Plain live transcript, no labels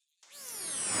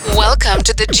Welcome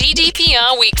to the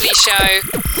GDPR Weekly Show,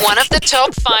 one of the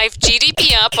top 5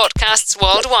 GDPR podcasts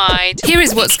worldwide. Here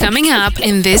is what's coming up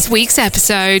in this week's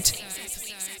episode.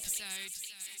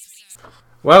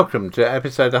 Welcome to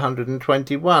episode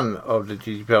 121 of the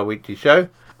GDPR Weekly Show.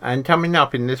 And coming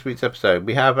up in this week's episode,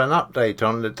 we have an update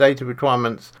on the data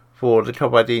requirements for the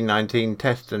COVID-19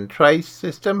 test and trace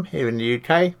system here in the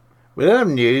UK. We have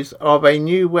news of a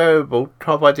new wearable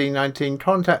COVID-19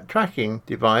 contact tracking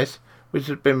device which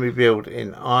has been revealed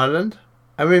in Ireland.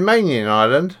 And remaining in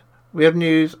Ireland, we have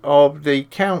news of the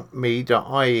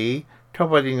CountMe.ie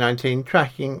COVID-19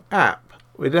 tracking app.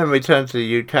 We then return to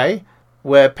the UK,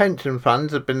 where pension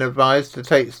funds have been advised to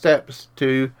take steps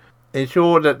to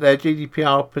ensure that their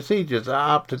GDPR procedures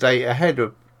are up to date ahead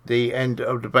of the end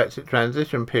of the Brexit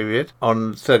transition period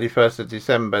on 31st of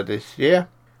December this year.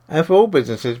 And for all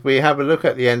businesses, we have a look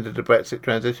at the end of the Brexit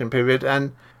transition period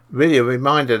and really a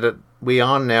reminder that we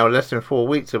are now less than 4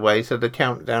 weeks away, so the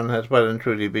countdown has well and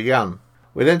truly begun.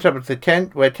 We then travel to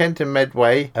Kent, where Kent and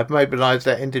Medway have mobilised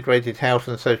their integrated health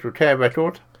and social care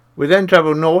record. We then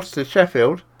travel north to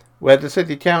Sheffield, where the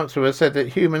City Council has said that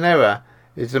human error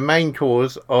is the main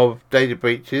cause of data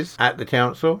breaches at the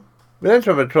council. We then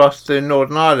travel across to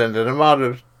Northern Ireland, and a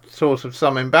rather source of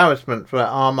some embarrassment for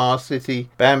Armagh City,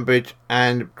 Banbridge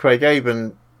and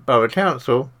Craigavon Borough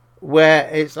Council, where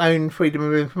its own Freedom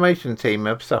of Information team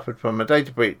have suffered from a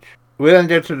data breach. We then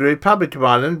go to the Republic of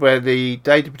Ireland, where the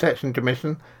Data Protection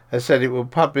Commission has said it will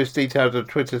publish details of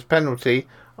Twitter's penalty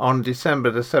on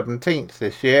December the 17th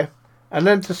this year. And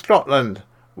then to Scotland,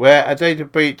 where a data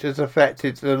breach has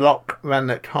affected the Loch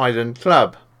Rannoch Highland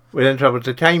Club. We then travel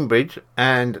to Cambridge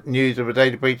and news of a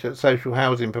data breach at social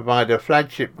housing provider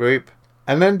Flagship Group.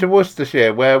 And then to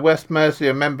Worcestershire, where West Mercia,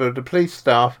 a member of the police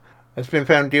staff, has been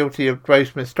found guilty of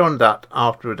gross misconduct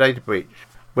after a data breach.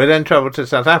 We then travel to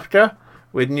South Africa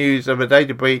with news of a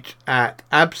data breach at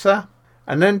ABSA.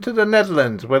 And then to the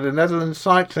Netherlands, where the Netherlands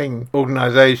cycling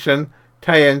organisation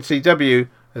KNCW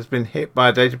has been hit by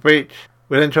a data breach.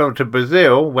 We then travel to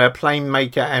Brazil, where plane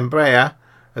maker Embraer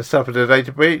has suffered a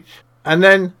data breach. And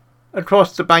then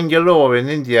across to Bangalore in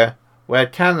India, where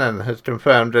Canon has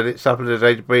confirmed that it suffered a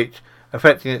data breach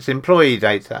affecting its employee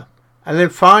data. And then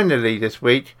finally this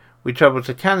week, we travel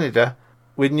to Canada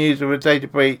with news of a data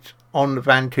breach on the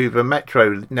Vancouver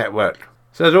Metro network.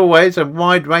 So as always, a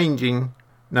wide-ranging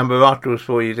number of articles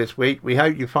for you this week. We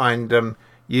hope you find them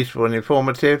useful and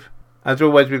informative. As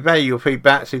always, we value your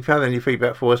feedback, so if you have any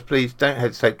feedback for us, please don't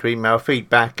hesitate to email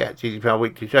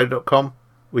feedback@gdprweeklyshow.com.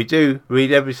 We do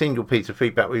read every single piece of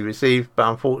feedback we receive, but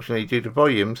unfortunately, due to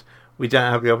volumes, we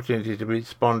don't have the opportunity to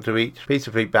respond to each piece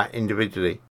of feedback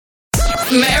individually.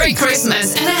 Merry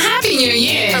Christmas and a Happy New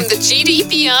Year from the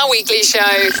GDPR Weekly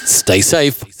Show. Stay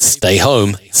safe, stay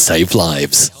home, save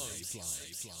lives.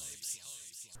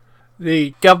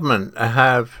 The government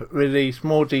have released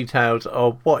more details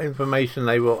of what information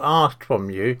they will ask from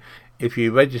you if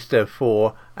you register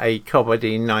for a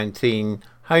COVID-19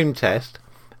 home test,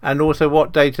 and also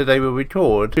what data they will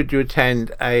record should you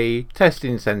attend a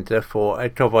testing centre for a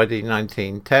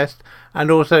COVID-19 test,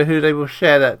 and also who they will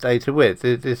share that data with.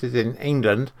 This is in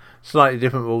England. Slightly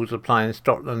different rules apply in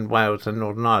Scotland, Wales and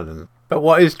Northern Ireland. But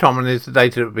what is common is the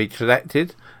data that will be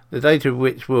collected, the data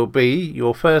which will be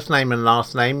your first name and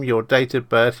last name, your date of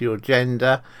birth, your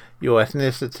gender, your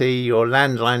ethnicity, your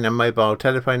landline and mobile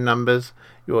telephone numbers,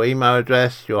 your email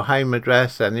address, your home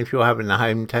address, and if you're having a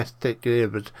home test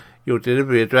delivered, your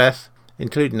delivery address,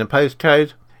 including the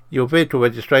postcode, your vehicle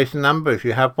registration number if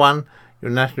you have one,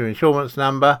 your national insurance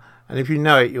number, and if you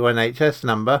know it, your NHS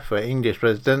number for English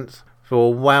residents.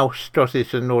 For Welsh,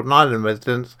 Scottish and Northern Ireland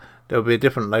residents, there will be a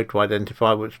different local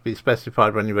identifier which will be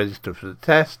specified when you register for the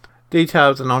test.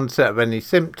 Details and onset of any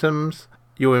symptoms,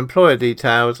 your employer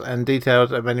details, and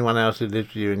details of anyone else who lives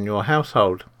with you in your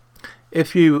household.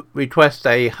 If you request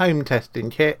a home testing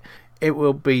kit, it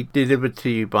will be delivered to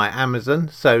you by Amazon,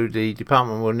 so the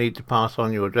department will need to pass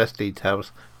on your address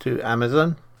details to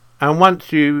Amazon. And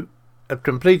once you have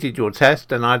completed your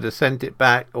test and either sent it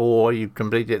back or you've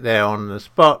completed it there on the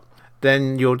spot,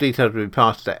 then your details will be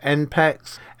passed to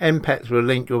NPEX. NPEX will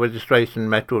link your registration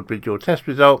record with your test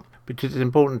result, because it's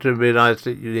important to realise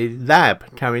that the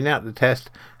lab carrying out the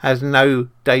test has no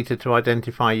data to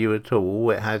identify you at all.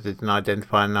 All it has is an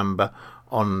identifier number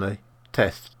on the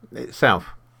test itself.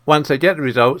 Once they get the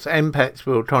results, NPEX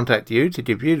will contact you to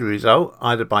give you the result,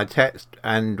 either by text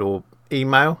and or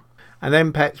email. And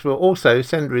NPEX will also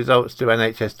send the results to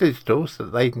NHS Digital so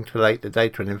that they can collate the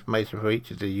data and information for each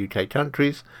of the UK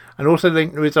countries, and also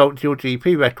link the result to your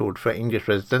GP record for English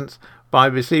residents, by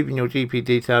receiving your GP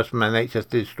details from NHS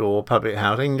Digital or Public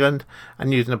Health England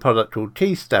and using a product called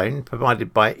Keystone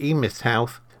provided by EMIS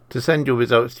Health to send your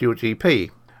results to your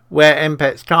GP. Where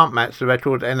MPETs can't match the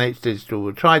record, NH Digital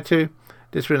will try to.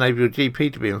 This will enable your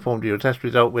GP to be informed of your test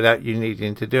result without you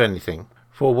needing to do anything.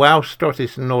 For Welsh,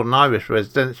 Scottish and Northern Irish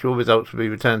residents, your results will be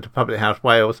returned to Public Health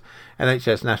Wales,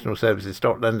 NHS National Services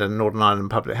Scotland and Northern Ireland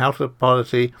Public Health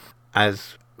Authority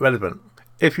as relevant.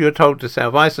 If you are told to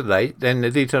self-isolate, then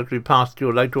the details will be passed to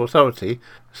your local authority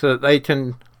so that they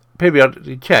can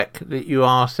periodically check that you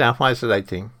are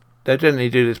self-isolating. They generally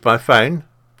do this by phone,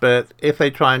 but if they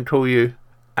try and call you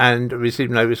and receive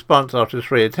no response after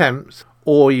 3 attempts,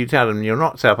 or you tell them you're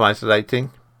not self-isolating,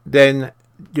 then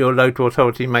your local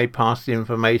authority may pass the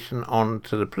information on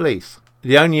to the police.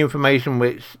 The only information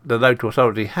which the local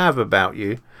authority have about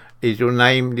you is your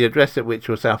name, the address at which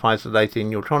you're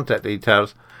self-isolating, your contact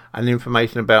details, and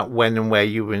information about when and where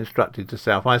you were instructed to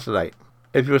self-isolate.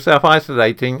 If you're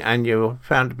self-isolating and you're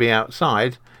found to be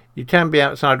outside, you can be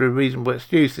outside with reasonable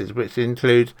excuses, which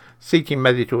include seeking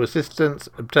medical assistance,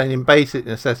 obtaining basic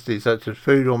necessities such as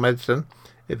food or medicine,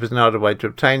 if there's no other way to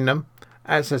obtain them,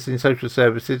 accessing social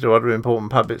services or other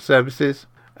important public services,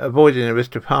 avoiding a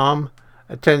risk of harm,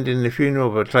 attending the funeral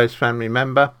of a close family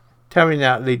member, carrying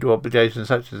out legal obligations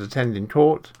such as attending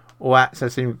court, or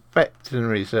accessing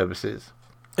veterinary services.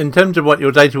 In terms of what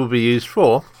your data will be used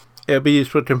for, it will be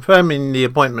used for confirming the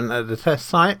appointment at the test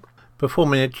site,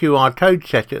 performing a QR code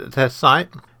check at the test site,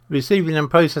 receiving and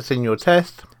processing your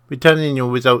test, returning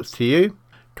your results to you,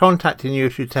 contacting you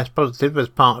if you test positive as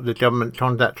part of the government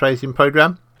contact tracing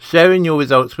programme, sharing your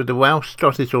results with the Welsh,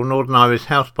 Scottish or Northern Irish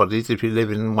health bodies if you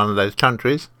live in one of those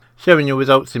countries, sharing your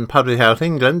results in Public Health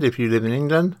England if you live in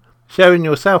England, sharing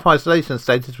your self-isolation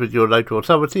status with your local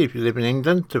authority if you live in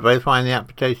England to verify the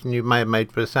application you may have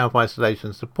made for a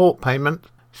self-isolation support payment,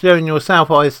 sharing your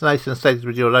self-isolation status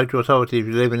with your local authority if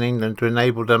you live in England to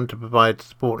enable them to provide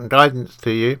support and guidance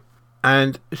to you,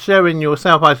 and sharing your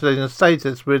self-isolation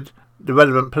status with the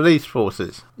relevant police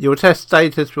forces. Your test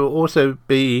status will also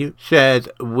be shared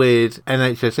with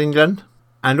NHS England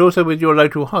and also with your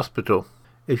local hospital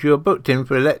if you are booked in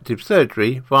for elective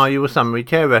surgery via your summary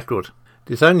care record.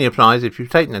 This only applies if you've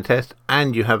taken a test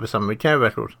and you have a summary care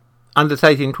record.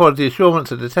 Undertaking quality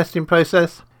assurance of the testing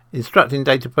process, instructing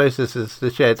data processors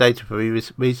to share data for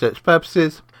research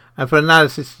purposes, and for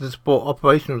analysis to support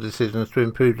operational decisions to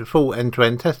improve the full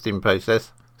end-to-end testing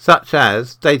process, such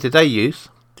as day-to-day use,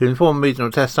 to inform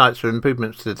regional test sites for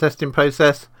improvements to the testing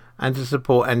process, and to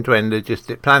support end-to-end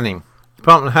logistic planning. The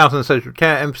Department of Health and Social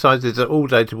Care emphasises that all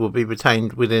data will be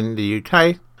retained within the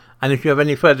UK, and if you have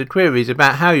any further queries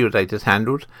about how your data is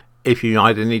handled, if you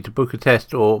either need to book a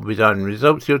test or resign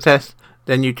results of your test,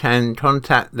 then you can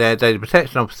contact their data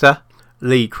protection officer,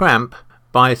 Lee Cramp,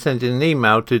 by sending an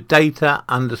email to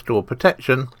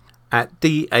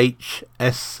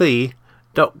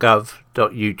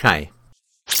data_protection@dhsc.gov.uk.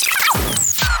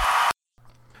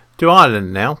 To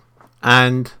Ireland now,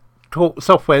 and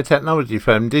software technology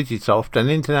firm Digisoft, an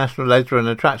international leisure and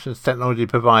attractions technology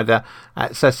provider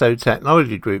at Sesso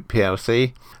Technology Group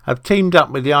plc, have teamed up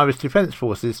with the Irish Defence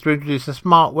Forces to introduce a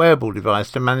smart wearable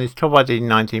device to manage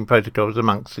COVID-19 protocols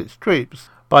amongst its troops.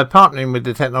 By partnering with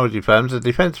the technology firms, the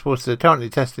Defence Forces are currently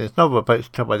testing its novel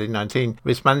approach to COVID-19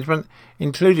 risk management,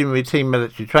 including routine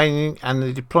military training and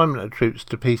the deployment of troops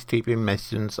to peacekeeping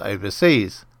missions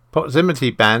overseas. Proximity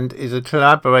Band is a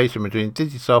collaboration between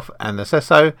Digisoft and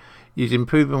Sesso, using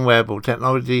proven wearable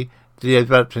technology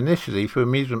developed initially for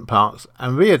amusement parks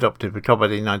and readopted for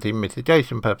COVID-19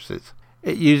 mitigation purposes.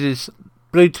 It uses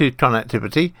Bluetooth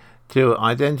connectivity to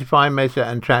identify, measure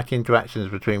and track interactions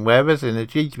between wearers in a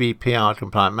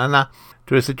GDPR-compliant manner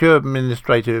to a secure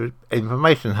administrative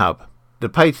information hub. The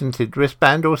patented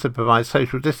wristband also provides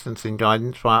social distancing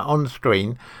guidance via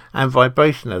on-screen and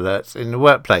vibration alerts in the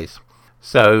workplace.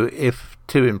 So if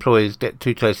two employees get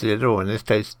too close together, or in this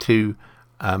case two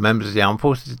members of the armed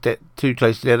forces get too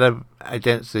close together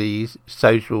against the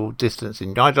social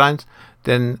distancing guidelines,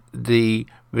 then the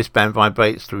wristband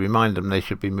vibrates to remind them they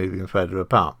should be moving further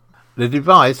apart. The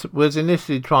device was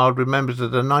initially trialled with members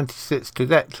of the 96th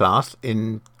Cadet class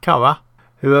in Curragh,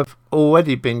 who have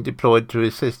already been deployed to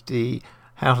assist the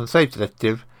Health and Safety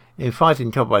Executive in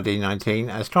fighting COVID-19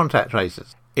 as contact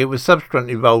tracers. It was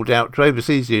subsequently rolled out to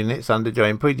overseas units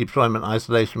undergoing pre-deployment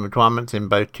isolation requirements in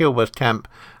both Kilworth Camp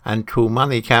and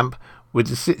Coolmoney Camp, with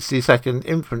the 62nd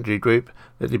Infantry Group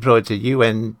that deployed to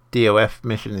UNDOF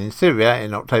mission in Syria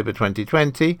in October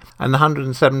 2020, and the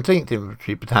 117th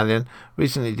Infantry Battalion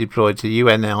recently deployed to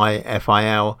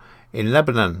UNIFIL in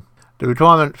Lebanon. The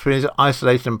requirement for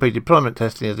isolation and pre-deployment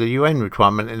testing is a UN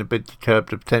requirement in a bid to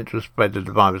curb the potential spread of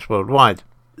the virus worldwide.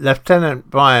 Lieutenant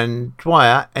Brian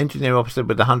Dwyer, engineer officer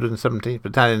with the 117th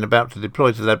Battalion about to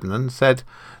deploy to Lebanon, said,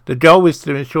 "The goal is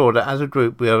to ensure that as a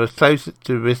group we are as close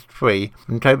to risk-free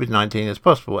from COVID-19 as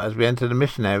possible as we enter the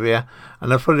mission area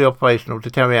and are fully operational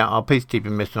to carry out our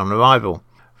peacekeeping mission on arrival.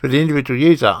 For the individual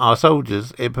user, our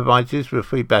soldiers, it provides useful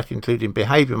feedback including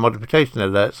behaviour modification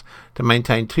alerts to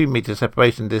maintain 2 metre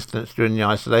separation distance during the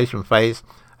isolation phase,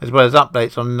 as well as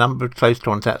updates on the number of close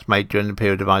contacts made during the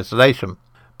period of isolation."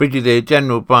 Brigadier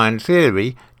General Brian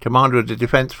Cleary, commander of the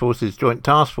Defence Forces Joint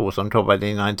Task Force on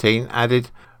COVID-19,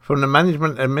 added, "From the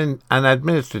management and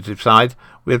administrative side,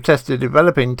 we have tested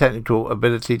developing technical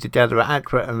ability to gather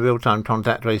accurate and real-time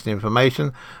contact tracing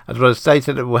information, as well as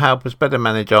data that will help us better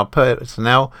manage our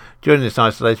personnel during this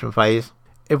isolation phase.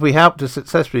 If we help to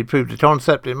successfully prove the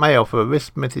concept, it may offer a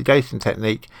risk mitigation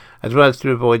technique, as well as to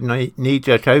avoid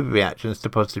knee-jerk overreactions to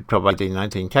positive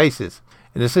COVID-19 cases.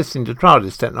 In assisting to trial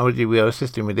this technology, we are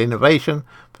assisting with innovation,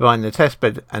 providing the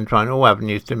testbed and trying all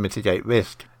avenues to mitigate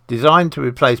risk. Designed to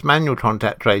replace manual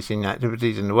contact tracing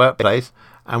activities in the workplace,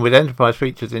 and with enterprise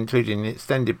features including an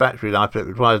extended battery life that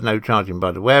requires no charging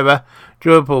by the wearer,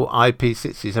 durable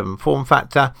IP67 form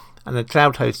factor, and a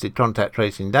cloud-hosted contact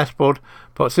tracing dashboard,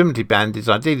 Proximity Band is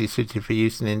ideally suited for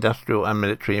use in industrial and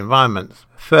military environments."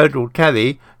 Fergal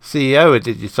Kelly, CEO of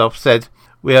Digisoft, said,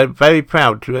 "We are very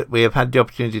proud that we have had the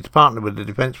opportunity to partner with the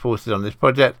Defence Forces on this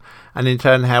project and in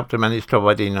turn help to manage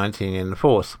COVID-19 in the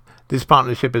force. This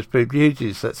partnership has proved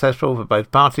hugely successful for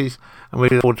both parties and we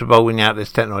look forward to rolling out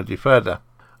this technology further.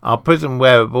 Our Prism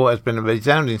wearable has been a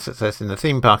resounding success in the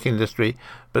theme park industry,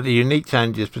 but the unique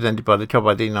challenges presented by the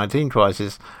COVID-19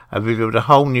 crisis have revealed a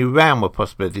whole new realm of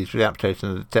possibilities for the application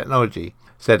of the technology,"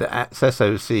 said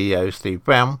Accesso CEO Steve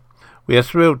Brown. "We are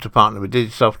thrilled to partner with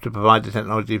Digisoft to provide the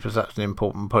technology for such an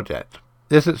important project."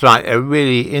 This looks like a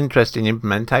really interesting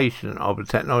implementation of the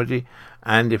technology,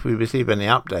 and if we receive any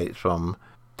updates from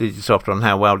Digisoft on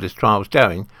how well this trial is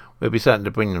going, we'll be certain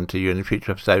to bring them to you in a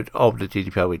future episode of the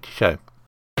GDPR Weekly Show.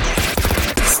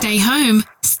 Stay home,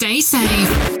 stay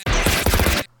safe.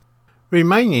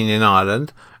 Remaining in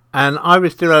Ireland, an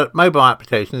Irish-developed mobile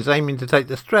application is aiming to take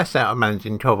the stress out of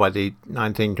managing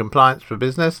COVID-19 compliance for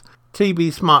business. TB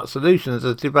Smart Solutions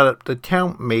has developed the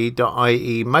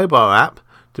CountMe.ie mobile app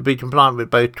to be compliant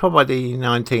with both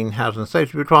COVID-19 health and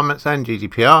safety requirements and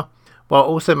GDPR, while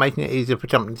also making it easier for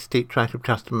companies to keep track of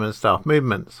customer and staff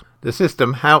movements. The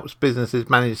system helps businesses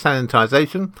manage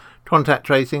sanitisation, contact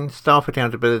tracing, staff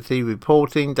accountability,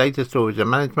 reporting, data storage and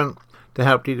management to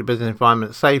help keep the business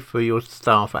environment safe for your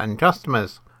staff and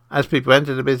customers. As people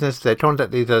enter the business, their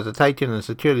contact details are taken and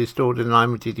securely stored in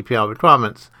line with GDPR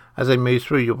requirements. As they move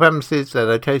through your premises, their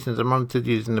locations are monitored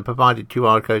using the provided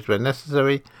QR codes where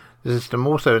necessary. The system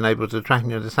also enables the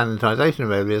tracking of the sanitisation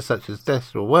of areas such as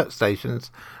desks or workstations,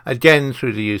 again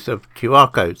through the use of QR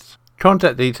codes.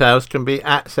 Contact details can be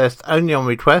accessed only on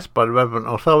request by the relevant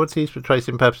authorities for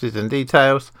tracing purposes and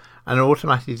details, and are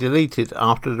automatically deleted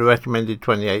after the recommended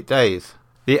 28 days.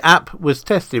 The app was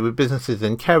tested with businesses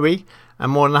in Kerry,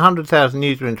 and more than 100,000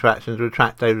 user interactions were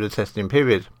tracked over the testing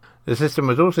period. The system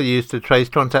was also used to trace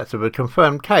contacts of a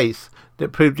confirmed case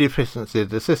that proved the efficiency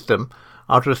of the system,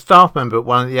 after a staff member at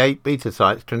one of the 8 beta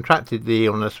sites contracted the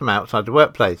illness from outside the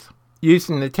workplace.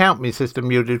 Using the CountMe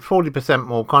system yielded 40%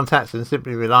 more contacts than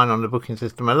simply relying on the booking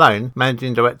system alone,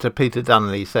 Managing Director Peter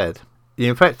Donnelly said. The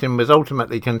infection was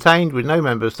ultimately contained, with no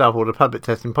member of staff or the public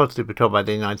testing positive for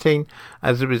COVID-19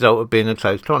 as a result of being a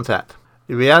close contact.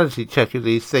 The reality check of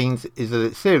these things is that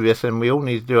it's serious and we all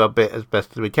need to do our bit as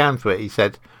best as we can for it, he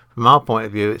said. From our point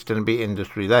of view, it's going to be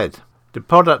industry-led. The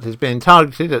product is being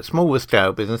targeted at smaller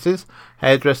scale businesses,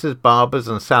 hairdressers, barbers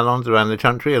and salons around the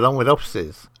country, along with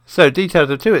offices. So details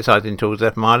of 2 exciting tools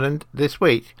left from Ireland this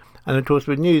week, and of course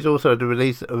with news also of the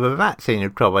release of a vaccine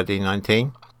of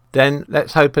COVID-19. Then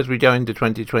let's hope as we go into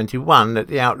 2021 that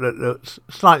the outlook looks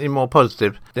slightly more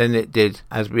positive than it did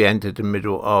as we entered the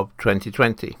middle of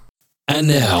 2020. And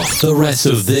now, the rest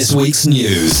of this week's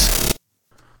news.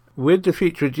 With the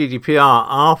future of GDPR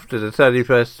after the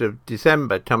 31st of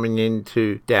December coming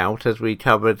into doubt, as we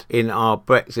covered in our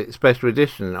Brexit special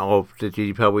edition of the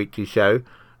GDPR Weekly Show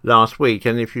last week,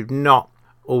 and if you've not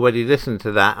already listened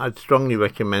to that, I'd strongly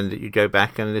recommend that you go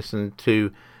back and listen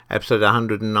to episode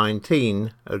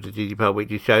 119 of the GDPR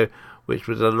Weekly Show, which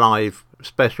was a live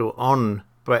special on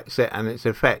Brexit and its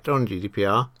effect on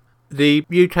GDPR. The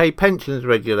UK pensions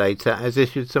regulator has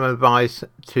issued some advice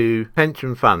to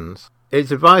pension funds. It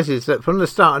advises that from the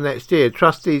start of next year,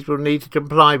 trustees will need to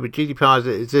comply with GDPR as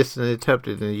it exists and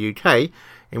interpreted in the UK,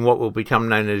 in what will become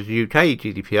known as UK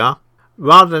GDPR.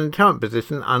 rather than the current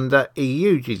position under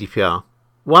EU GDPR.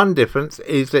 One difference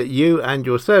is that you and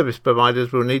your service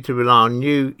providers will need to rely on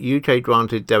new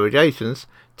UK-granted derogations,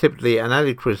 typically an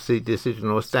adequacy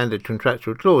decision or standard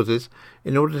contractual clauses,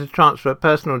 in order to transfer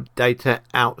personal data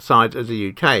outside of the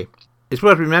UK. It's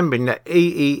worth remembering that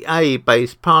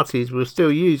EEA-based parties will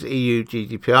still use EU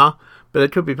GDPR, but there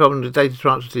could be problems with data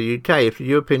transfer to the UK if the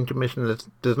European Commission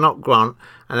does not grant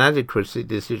an adequacy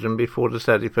decision before the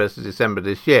 31st of December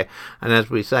this year. And as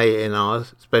we say in our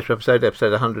special episode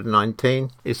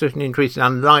 119, it's looking increasingly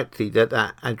unlikely that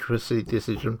adequacy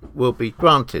decision will be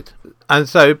granted. And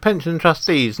so pension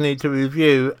trustees need to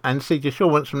review and seek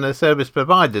assurance from their service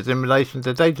providers in relation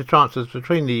to data transfers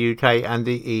between the UK and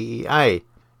the EEA.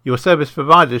 Your service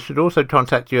providers should also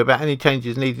contact you about any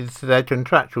changes needed to their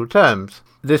contractual terms.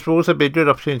 This will also be a good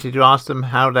opportunity to ask them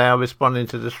how they are responding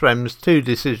to the Schrems II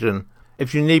decision.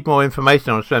 If you need more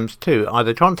information on Schrems II,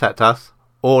 either contact us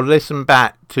or listen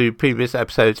back to previous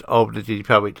episodes of the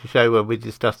GDPR Weekly Show where we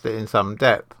discussed it in some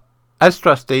depth. As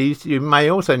trustees, you may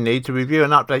also need to review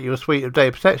and update your suite of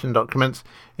data protection documents,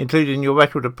 including your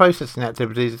record of processing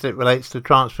activities as it relates to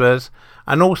transfers,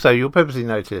 and also your privacy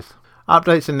notice.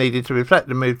 Updates are needed to reflect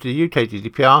the move to the UK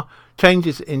GDPR,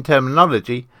 changes in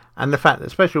terminology, and the fact that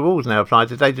special rules now apply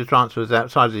to data transfers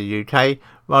outside of the UK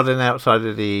rather than outside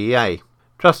of the EEA.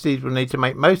 Trustees will need to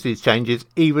make most of these changes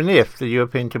even if the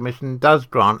European Commission does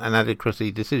grant an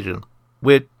adequacy decision.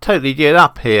 We're totally geared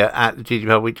up here at the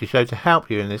GDPR Weekly Show to help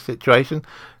you in this situation,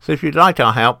 so if you'd like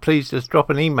our help, please just drop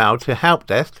an email to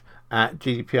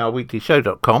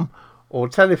helpdesk@gdprweeklyshow.com or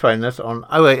telephone us on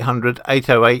 0800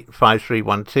 808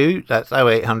 5312, that's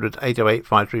 0800 808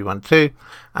 5312,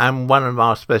 and one of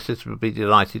our specialists will be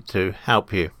delighted to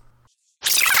help you.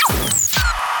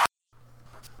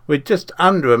 We're just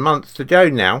under a month to go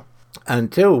now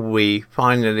until we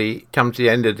finally come to the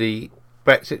end of the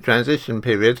Brexit transition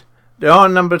period. There are a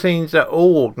number of things that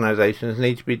all organisations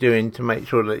need to be doing to make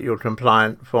sure that you're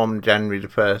compliant from January the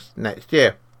 1st next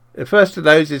year. The first of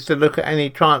those is to look at any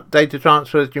data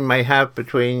transfers you may have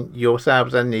between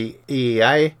yourselves and the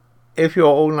EEA. If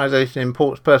your organisation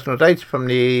imports personal data from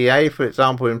the EEA, for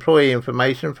example employee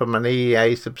information from an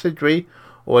EEA subsidiary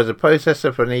or as a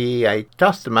processor for an EEA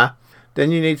customer,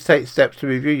 then you need to take steps to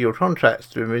review your contracts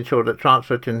to ensure that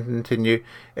transfer can continue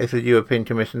if the European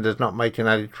Commission does not make an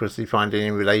adequacy finding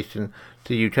in relation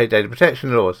to UK data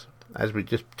protection laws, as we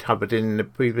just covered in the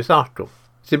previous article.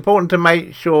 It's important to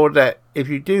make sure that if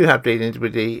you do have dealings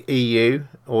with the EU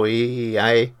or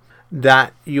EEA,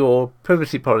 that your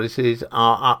privacy policies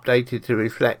are updated to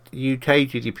reflect UK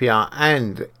GDPR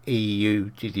and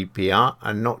EU GDPR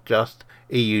and not just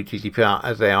EU GDPR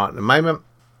as they are at the moment.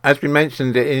 As we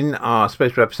mentioned in our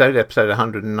special episode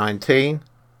 119,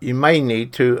 you may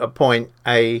need to appoint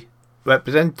a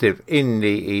representative in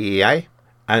the EEA,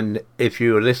 and if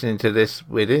you are listening to this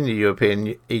within the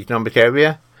European Economic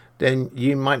Area, then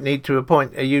you might need to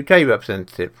appoint a UK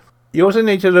representative. You also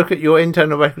need to look at your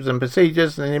internal records and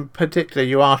procedures, and in particular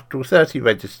your Article 30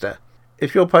 register.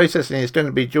 If your processing is going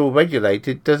to be dual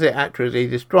regulated, does it accurately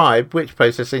describe which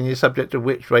processing is subject to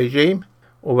which regime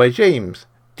or regimes?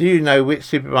 Do you know which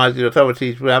supervisory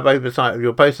authorities will have oversight of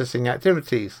your processing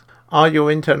activities? Are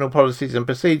your internal policies and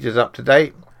procedures up to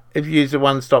date? If you use a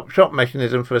one-stop-shop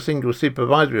mechanism for a single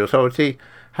supervisory authority,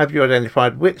 have you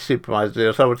identified which supervisory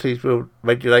authorities will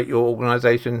regulate your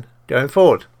organisation going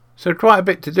forward? So quite a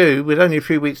bit to do with only a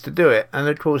few weeks to do it, and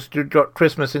of course you've got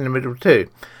Christmas in the middle too.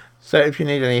 So if you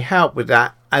need any help with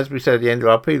that, as we said at the end of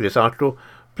our previous article,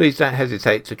 please don't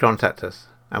hesitate to contact us,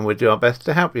 and we'll do our best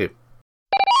to help you.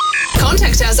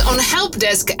 Contact us on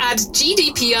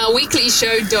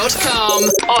helpdesk@gdprweeklyshow.com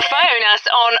or phone us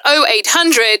on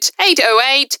 0800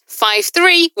 808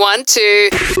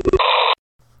 5312.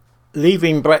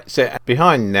 Leaving Brexit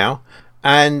behind now,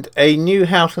 and a new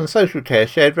health and social care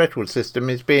shared record system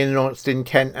is being launched in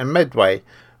Kent and Medway,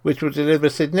 which will deliver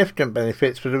significant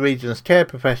benefits for the region's care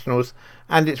professionals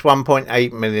and its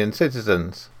 1.8 million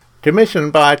citizens.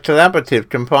 Commissioned by a collaborative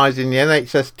comprising the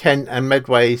NHS Kent and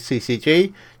Medway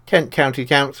CCG, Kent County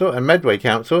Council and Medway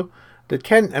Council, the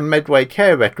Kent and Medway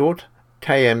Care Record,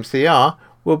 KMCR,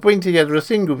 will bring together a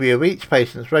single view of each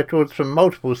patient's records from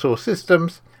multiple source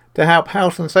systems to help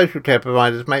health and social care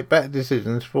providers make better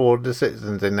decisions for the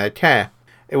citizens in their care.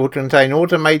 It will contain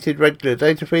automated regular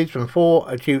data feeds from 4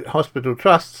 acute hospital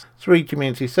trusts, 3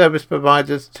 community service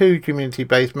providers, 2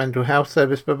 community-based mental health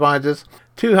service providers,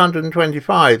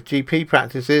 225 GP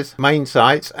practices, main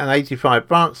sites and 85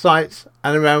 branch sites,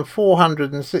 and around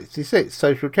 466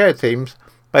 social care teams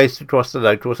based across the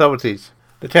local authorities.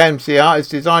 The KMCR is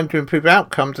designed to improve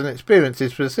outcomes and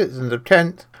experiences for the citizens of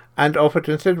Kent and offer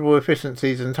considerable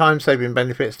efficiencies and time-saving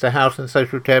benefits to health and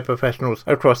social care professionals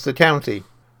across the county.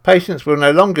 Patients will no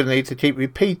longer need to keep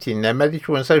repeating their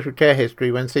medical and social care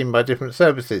history when seen by different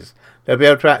services. They'll be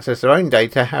able to access their own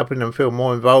data, helping them feel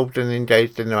more involved and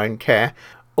engaged in their own care.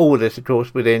 All this, of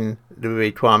course, within the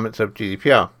requirements of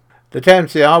GDPR. The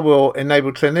KMCR will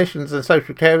enable clinicians and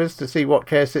social carers to see what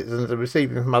care citizens are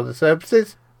receiving from other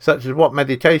services, such as what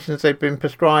medications they've been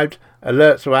prescribed,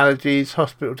 alerts or allergies,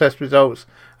 hospital test results,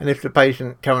 and if the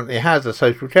patient currently has a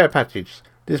social care package.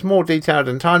 This more detailed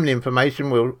and timely information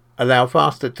will allow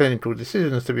faster clinical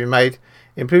decisions to be made,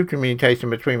 improved communication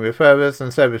between referrers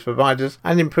and service providers,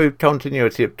 and improved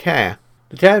continuity of care.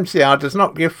 The KMCR does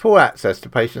not give full access to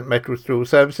patient medical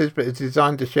services, but is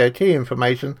designed to share key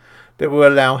information that will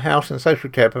allow health and social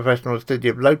care professionals to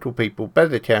give local people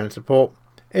better care and support.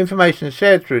 Information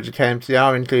shared through the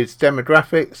KMCR includes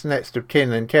demographics, next of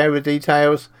kin and carer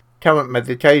details, current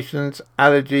medications,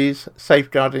 allergies,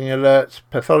 safeguarding alerts,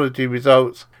 pathology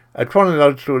results, a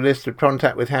chronological list of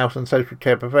contact with health and social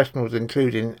care professionals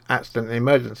including accident and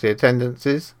emergency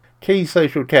attendances, key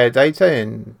social care data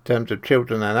in terms of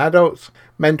children and adults,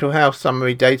 mental health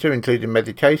summary data including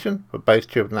medication for both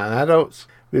children and adults,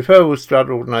 referrals to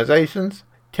other organisations,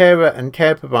 carer and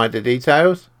care provider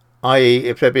details, i.e.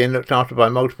 if they're being looked after by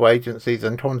multiple agencies,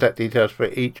 and contact details for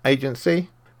each agency,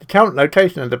 the current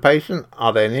location of the patient,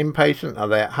 are they an inpatient, are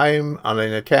they at home, are they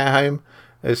in a care home,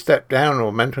 a step down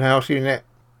or mental health unit,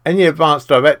 any advanced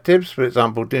directives, for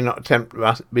example, do not attempt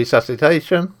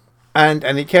resuscitation, and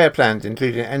any care plans,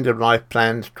 including end-of-life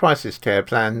plans, crisis care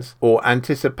plans, or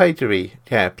anticipatory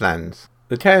care plans.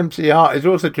 The KMCR is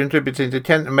also contributing to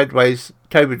Kent and Medway's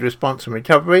COVID response and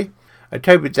recovery. A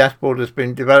COVID dashboard has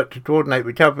been developed to coordinate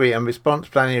recovery and response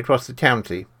planning across the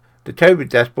county. The COVID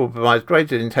dashboard provides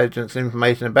greater intelligence and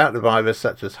information about the virus,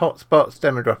 such as hotspots,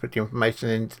 demographic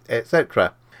information,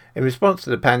 etc. In response to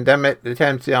the pandemic, the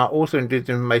KMCR also includes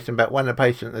information about when a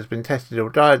patient has been tested or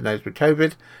diagnosed with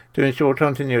COVID to ensure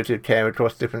continuity of care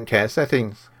across different care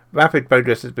settings. Rapid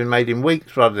progress has been made in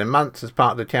weeks rather than months as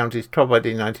part of the county's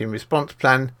COVID-19 response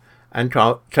plan and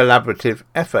collaborative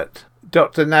effort.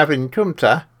 Dr. Navin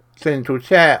Kumta, Clinical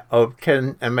Chair of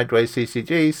Kent and Medway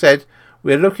CCG, said,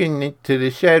 "We are looking into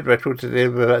this shared record to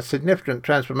deliver a significant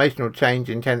transformational change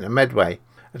in Kent and Medway.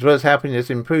 As well as helping us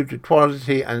improve the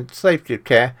quality and safety of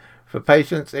care for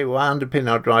patients, it will underpin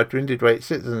our drive to integrate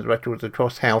citizens' records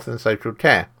across health and social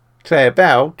care." Claire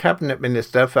Bell, Cabinet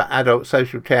Minister for Adult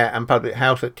Social Care and Public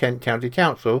Health at Kent County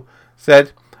Council,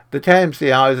 said, "The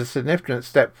KMCR is a significant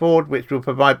step forward which will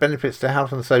provide benefits to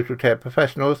health and social care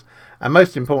professionals and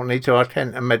most importantly to our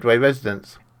Kent and Medway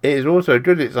residents. It is also a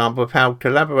good example of how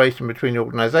collaboration between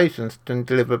organisations can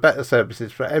deliver better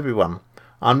services for everyone.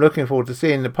 I'm looking forward to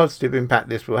seeing the positive impact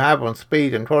this will have on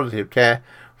speed and quality of care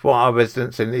for our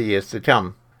residents in the years to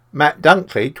come." Matt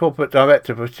Dunkley, Corporate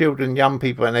Director for Children, Young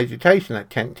People and Education at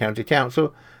Kent County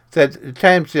Council, said the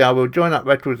KMCR will join up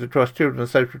records across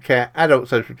children's social care, adult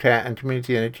social care and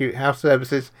community and acute health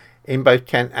services in both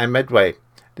Kent and Medway.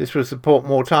 This will support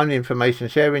more timely information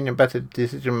sharing and better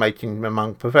decision making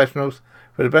among professionals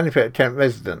for the benefit of Kent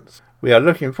residents. We are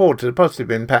looking forward to the positive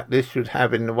impact this should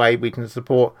have in the way we can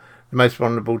support the most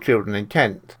vulnerable children in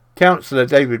Kent. Councillor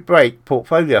David Brake,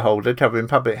 portfolio holder covering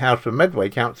public health for Medway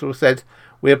Council, said,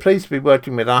 "We are pleased to be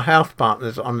working with our health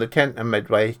partners on the Kent and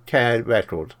Medway care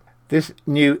record. This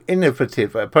new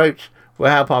innovative approach will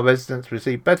help our residents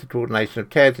receive better coordination of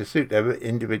care to suit their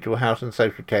individual health and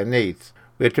social care needs.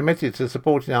 We are committed to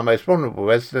supporting our most vulnerable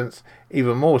residents,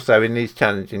 even more so in these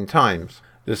challenging times.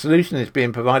 The solution is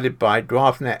being provided by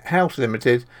DraftNet Health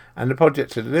Limited, and the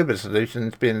project to deliver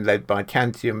solutions being led by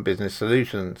Cantium Business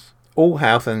Solutions. All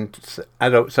health and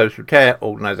adult social care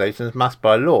organisations must,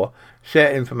 by law,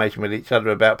 share information with each other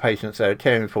about patients they are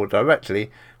caring for directly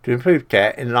to improve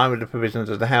care in line with the provisions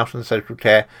of the Health and Social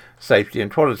Care Safety and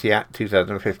Quality Act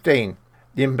 2015.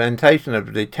 The implementation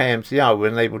of the KMCR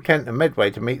will enable Kent and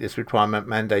Medway to meet this requirement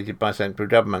mandated by central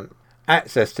government.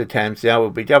 Access to KMCR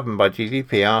will be governed by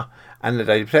GDPR and the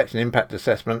Data Protection Impact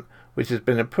Assessment, which has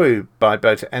been approved by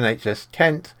both NHS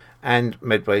Kent and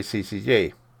Medway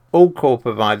CCG. All core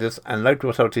providers and local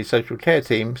authority social care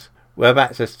teams will have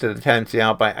access to the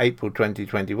KMCR by April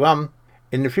 2021.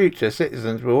 In the future,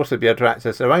 citizens will also be able to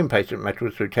access their own patient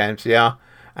records through KMCR,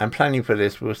 and planning for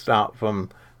this will start from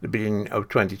the beginning of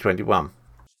 2021.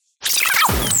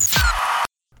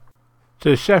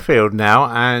 To Sheffield now,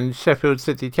 and Sheffield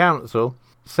City Council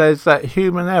says that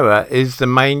human error is the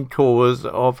main cause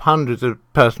of hundreds of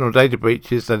personal data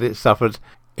breaches that it suffered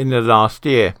in the last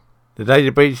year. The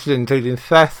data breaches, including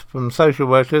theft from social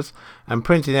workers and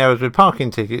printing errors with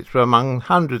parking tickets, were among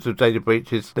hundreds of data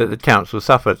breaches that the council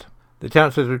suffered. The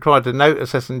council is required to note,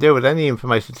 assess and deal with any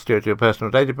information security or personal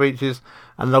data breaches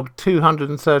and logged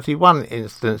 231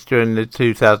 incidents during the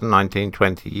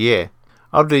 2019-20 year.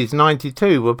 Of these,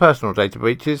 92 were personal data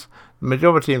breaches. The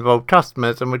majority involved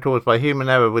customers and were caused by human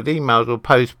error, with emails or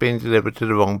posts being delivered to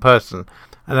the wrong person.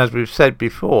 And as we've said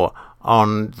before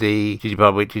on the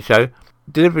GDPR Weekly Show,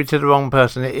 delivery to the wrong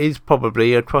person is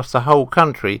probably, across the whole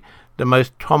country, the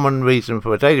most common reason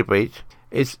for a data breach.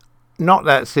 It's not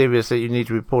that serious that you need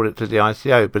to report it to the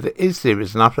ICO, but it is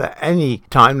serious enough that any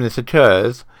time this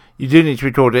occurs, you do need to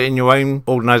record it in your own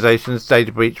organisation's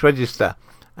data breach register.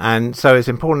 And so it's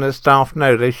important that staff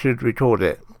know they should record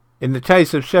it. In the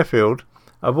case of Sheffield,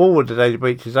 of all of the data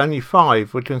breaches, only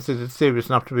 5 were considered serious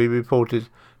enough to be reported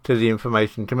to the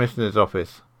Information Commissioner's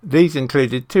Office. These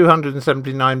included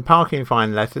 279 parking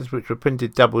fine letters, which were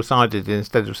printed double-sided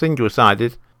instead of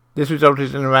single-sided. This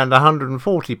resulted in around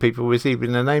 140 people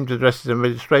receiving the names, addresses and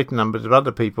registration numbers of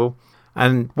other people,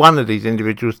 and one of these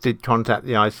individuals did contact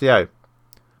the ICO.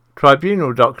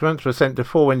 Tribunal documents were sent to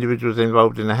 4 individuals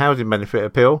involved in a housing benefit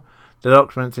appeal. The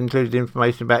documents included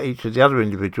information about each of the other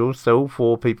individuals, so all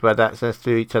 4 people had access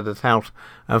to each other's health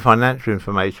and financial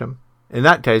information. In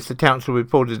that case, the council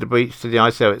reported the breach to the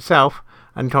ICO itself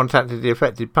and contacted the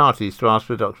affected parties to ask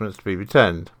for the documents to be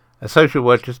returned. A social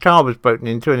worker's car was broken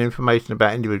into and information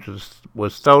about individuals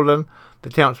was stolen. The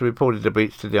council reported the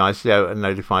breach to the ICO and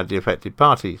notified the affected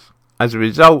parties. As a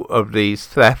result of these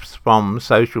thefts from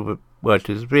social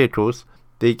workers' vehicles,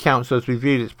 the council has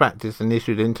reviewed its practice and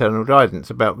issued internal guidance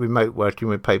about remote working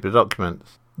with paper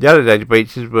documents. The other data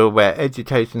breaches were where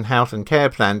education, health and care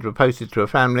plans were posted to a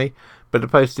family, but the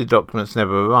posted documents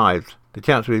never arrived. The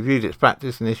council reviewed its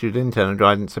practice and issued internal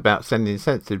guidance about sending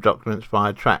sensitive documents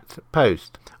via tracked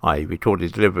post, i.e.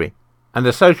 recorded delivery. And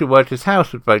a social worker's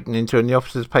house was broken into and the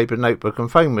officer's paper notebook and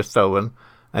phone was stolen.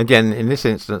 Again, in this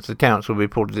instance, the council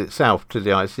reported itself to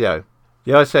the ICO.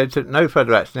 The ICO took no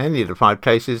further action in any of the 5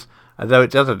 cases, although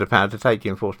it does have the power to take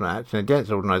enforcement action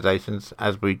against organisations,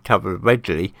 as we cover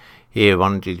regularly here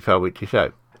on the GDPR Weekly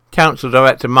Show. Council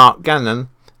Director Mark Gannon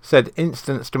said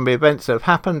incidents can be events that have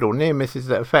happened or near misses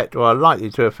that affect or are likely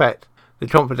to affect the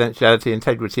confidentiality,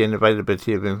 integrity and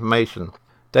availability of information.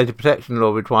 Data protection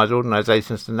law requires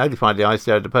organisations to notify the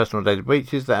ICO of the personal data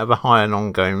breaches that have a high and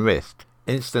ongoing risk.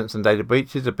 Incidents and data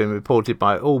breaches have been reported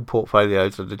by all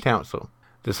portfolios of the council.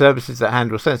 The services that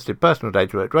handle sensitive personal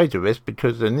data are at greater risk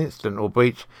because an incident or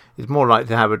breach is more likely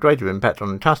to have a greater impact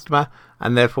on the customer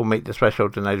and therefore meet the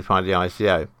threshold to notify the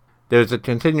ICO. There is a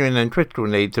continuing and critical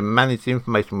need to manage the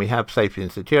information we have safely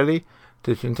and securely,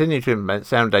 to continue to implement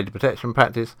sound data protection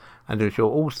practice, and to ensure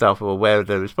all staff are aware of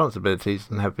their responsibilities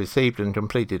and have received and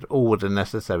completed all of the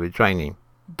necessary training.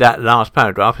 That last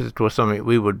paragraph is, of course, something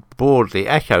we would broadly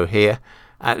echo here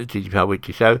at the GDPR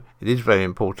Weekly Show. It is very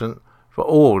important for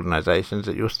all organisations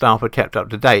that your staff are kept up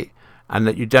to date and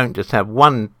that you don't just have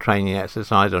one training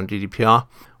exercise on GDPR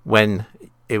when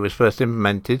it was first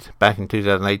implemented back in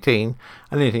 2018,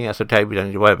 and anything that's okay, we don't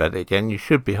need to worry about it again. You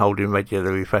should be holding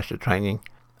regular refresher training,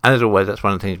 and as always, that's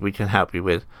one of the things we can help you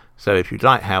with. So if you'd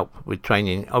like help with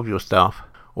training of your staff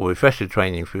or refresher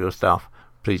training for your staff,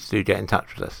 please do get in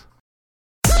touch with us.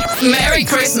 Merry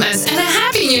Christmas and a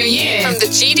Happy New Year from the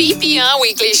GDPR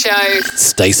Weekly Show.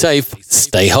 Stay safe,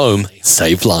 stay home,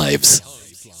 save lives.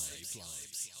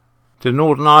 To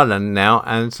Northern Ireland now,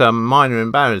 and some minor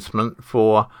embarrassment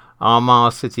for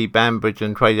Armagh City, Banbridge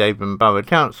and Tradhaven Borough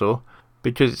Council,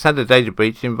 because it's had a data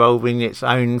breach involving its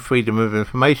own Freedom of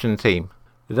Information team.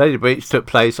 The data breach took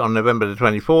place on November the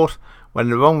 24th, when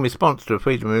the wrong response to a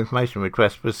Freedom of Information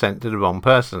request was sent to the wrong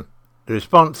person. The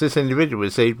response this individual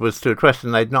received was to a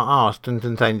question they'd not asked and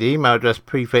contained the email address,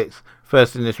 prefix,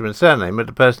 first initial and surname of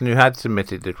the person who had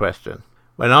submitted the question.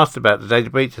 When asked about the data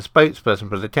breach, a spokesperson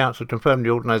for the council confirmed the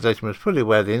organisation was fully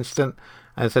aware of the incident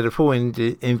and said a full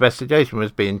investigation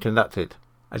was being conducted.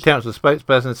 A council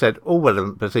spokesperson said all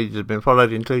relevant procedures have been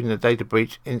followed, including the data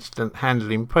breach incident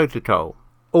handling protocol.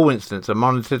 All incidents are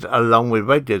monitored along with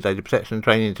regular data protection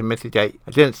training to mitigate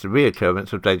against the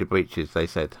reoccurrence of data breaches, they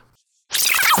said.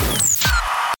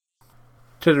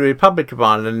 To the Republic of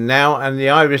Ireland now, and the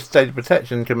Irish Data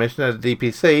Protection Commissioner, the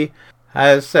DPC,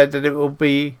 has said that it will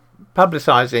be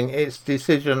publicising its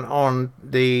decision on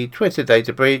the Twitter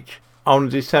data breach on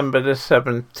December the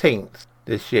 17th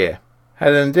this year.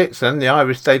 Helen Dixon, the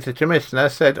Irish Data Commissioner,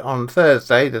 said on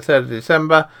Thursday, the 3rd of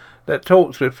December, that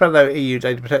talks with fellow EU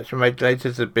data protection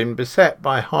regulators have been beset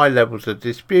by high levels of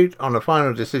dispute on a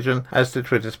final decision as to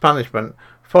Twitter's punishment,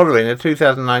 following a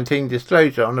 2019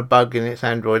 disclosure on a bug in its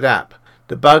Android app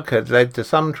The bug had led to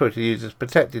some Twitter users'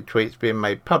 protected tweets being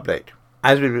made public.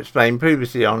 As we've explained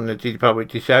previously on the GDPR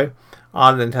Weekly Show,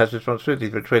 Ireland has responsibility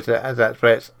for Twitter as that's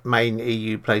where its main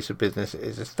EU place of business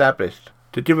is established.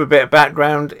 To give a bit of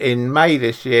background, in May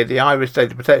this year, the Irish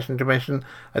Data Protection Commission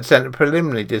had sent a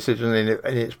preliminary decision in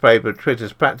its probe of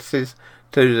Twitter's practices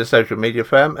to the social media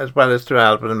firm, as well as to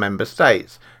Ireland and member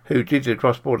states, who, due to the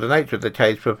cross-border nature of the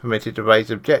case, were permitted to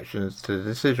raise objections to the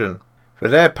decision. For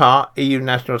their part, EU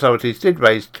national authorities did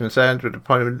raise concerns with the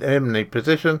preliminary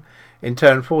position, in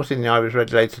turn forcing the Irish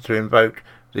regulator to invoke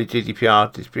the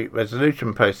GDPR dispute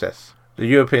resolution process. The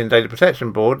European Data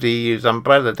Protection Board, the EU's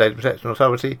umbrella data protection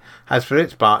authority, has for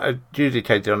its part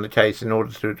adjudicated on the case in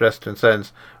order to address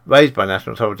concerns raised by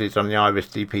national authorities on the Irish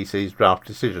DPC's draft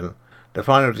decision. The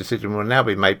final decision will now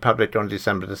be made public on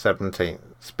December the 17th.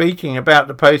 Speaking about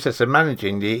the process of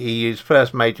managing the EU's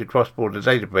first major cross-border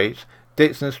data breach,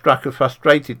 Dixon struck a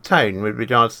frustrated tone with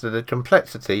regards to the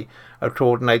complexity of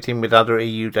coordinating with other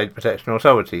EU data protection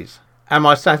authorities. Am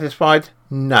I satisfied?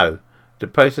 No. The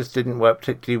process didn't work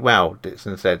particularly well,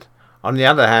 Dixon said. On the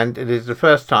other hand, it is the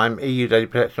first time EU data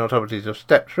protection authorities have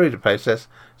stepped through the process,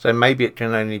 so maybe it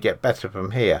can only get better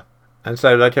from here. And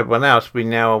so, like everyone else, we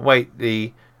now await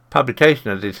the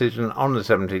publication of the decision on the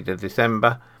 17th of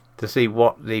December to see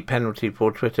what the penalty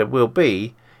for Twitter will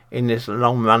be in this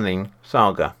long-running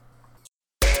saga.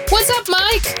 What's up,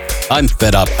 Mike? I'm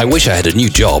fed up. I wish I had a new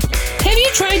job. Have you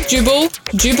tried Jubal?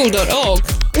 Jubal.org.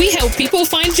 We help people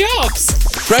find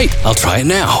jobs. Great, I'll try it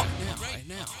now.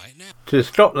 To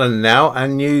Scotland now,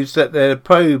 and news that the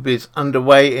probe is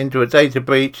underway into a data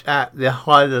breach at the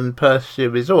Highland Perthshire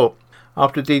Resort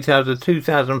after details of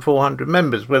 2,400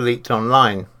 members were leaked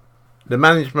online. The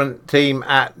management team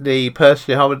at the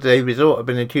Perthshire Holiday Resort have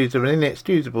been accused of an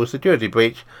inexcusable security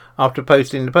breach after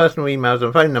posting the personal emails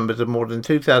and phone numbers of more than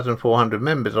 2,400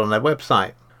 members on their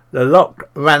website. The Loch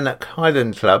Rannoch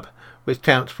Highland Club, which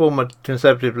counts former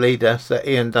Conservative leader Sir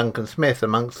Ian Duncan Smith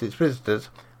amongst its visitors,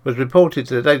 was reported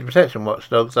to the data protection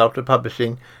watchdogs after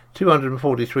publishing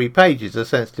 243 pages of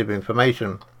sensitive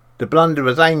information. The blunder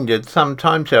has angered some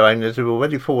timeshare owners who have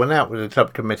already fallen out with the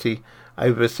club committee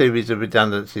over a series of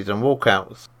redundancies and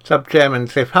walkouts. Club chairman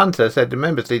Cliff Hunter said the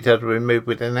members' details were removed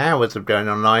within hours of going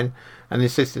online and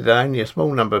insisted that only a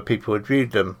small number of people had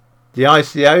viewed them. The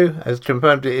ICO has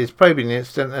confirmed it is probing the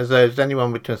incident and has urged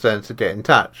anyone with concerns to get in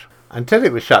touch. Until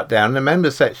it was shut down, the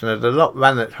members section of the Loch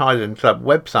Rannoch Highland Club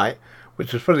website,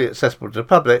 which was fully accessible to the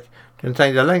public,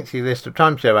 contained a lengthy list of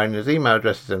timeshare owners' email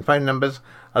addresses and phone numbers,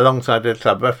 alongside their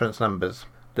club reference numbers.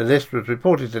 The list was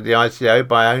reported to the ICO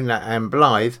by owner Anne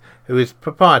Blythe, who is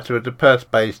proprietor of the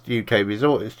Perth-based UK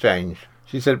Resort Exchange.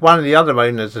 She said, "One of the other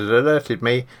owners had alerted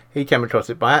me. He came across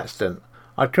it by accident.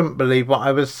 I couldn't believe what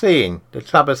I was seeing. The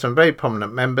club has some very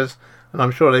prominent members, and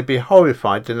I'm sure they'd be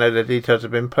horrified to know their details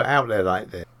have been put out there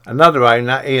like this." Another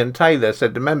owner, Ian Taylor,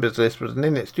 said the members list was an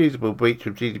inexcusable breach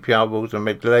of GDPR rules and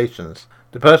regulations.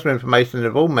 The personal information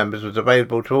of all members was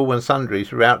available to all and sundry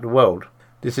throughout the world.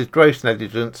 This is gross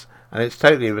negligence, and it's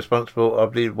totally irresponsible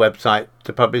of the website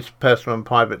to publish personal and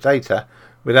private data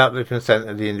without the consent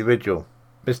of the individual.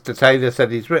 Mr. Taylor said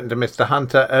he's written to Mr.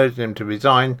 Hunter urging him to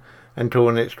resign and call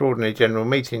an extraordinary general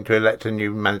meeting to elect a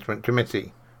new management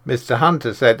committee. Mr.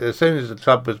 Hunter said as soon as the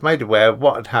club was made aware of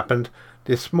what had happened,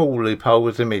 this small loophole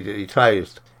was immediately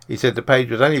closed. He said the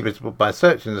page was only visible by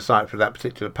searching the site for that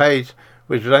particular page,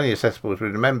 which was only accessible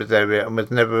through the members area and was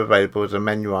never available as a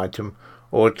menu item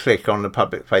or a click on the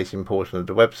public-facing portion of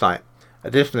the website.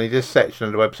 Additionally, this section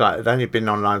of the website had only been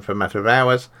online for a matter of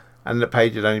hours, and the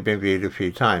page had only been viewed a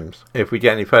few times. If we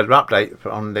get any further update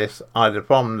on this, either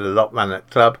from the Loch Rannoch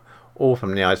Club or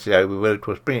from the ICO, we will of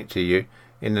course bring it to you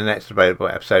in the next available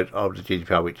episode of the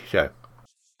GDPR Weekly Show.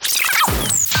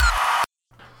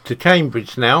 To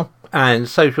Cambridge now, and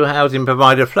social housing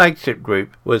provider Flagship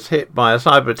Group was hit by a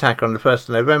cyber attack on the 1st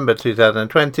of November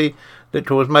 2020 that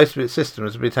caused most of its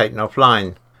systems to be taken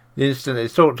offline. The incident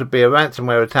is thought to be a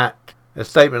ransomware attack. A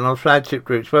statement on Flagship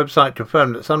Group's website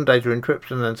confirmed that some data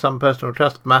encryption and some personal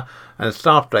customer and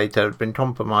staff data had been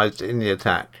compromised in the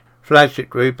attack. Flagship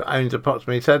Group owns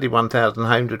approximately 31,000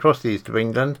 homes across the east of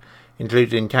England,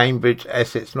 including Cambridge,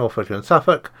 Essex, Norfolk and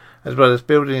Suffolk, as well as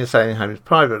building and selling homes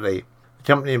privately. The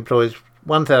company employs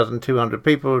 1,200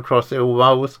 people across all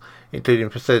roles,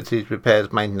 including facilities,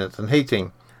 repairs, maintenance and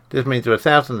heating. This means there are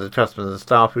thousands of customers and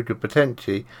staff who could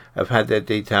potentially have had their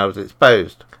details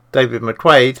exposed. David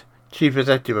McQuaid, Chief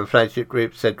Executive of Flagship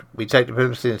Group, said, "We take the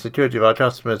privacy and security of our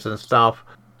customers and staff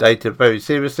data very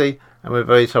seriously, and we're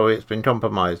very sorry it's been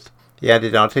compromised." He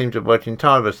added, "Our teams are working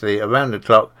tirelessly around the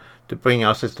clock to bring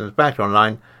our systems back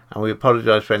online, and we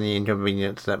apologise for any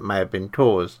inconvenience that may have been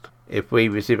caused." if we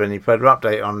receive any further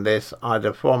update on this,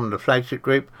 either from the flagship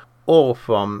group or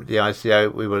from the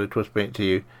ICO, we will of course bring it to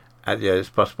you at the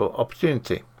earliest possible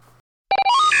opportunity.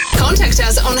 Contact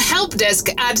us on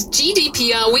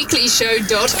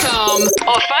helpdesk@gdprweeklyshow.com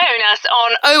or phone us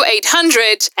on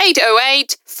 0800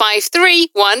 808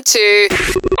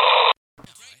 5312.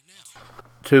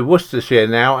 To Worcestershire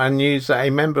now, and news that a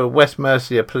member of West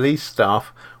Mercia police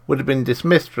staff would have been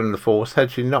dismissed from the force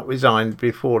had she not resigned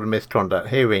before the misconduct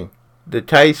hearing. The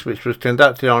case, which was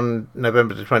conducted on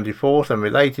November the 24th and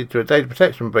related to a data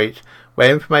protection breach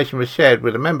where information was shared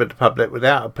with a member of the public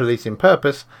without a policing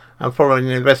purpose and following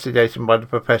an investigation by the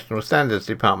Professional Standards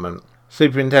Department.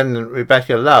 Superintendent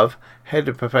Rebecca Love, head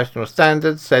of Professional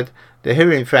Standards, said the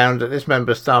hearing found that this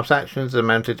member of staff's actions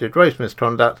amounted to gross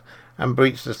misconduct and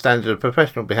breached the standard of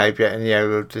professional behaviour in the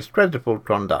area of discreditable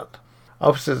conduct.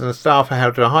 Officers and staff are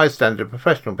held to a high standard of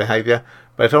professional behaviour,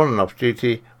 both on and off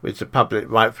duty, which the public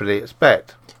rightfully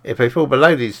expect. If they fall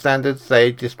below these standards,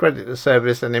 they discredit the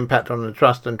service and impact on the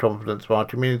trust and confidence of our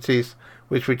communities,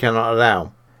 which we cannot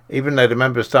allow. Even though the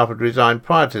member of staff had resigned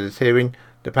prior to this hearing,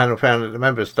 the panel found that the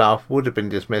member of staff would have been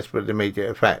dismissed with immediate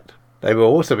effect. They will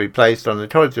also be placed on the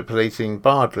College of Policing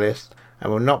barred list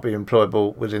and will not be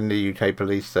employable within the UK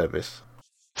Police Service.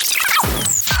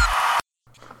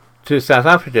 To South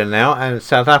Africa now, and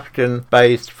South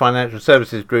African-based financial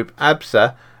services group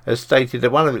ABSA has stated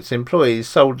that one of its employees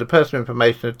sold the personal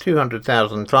information of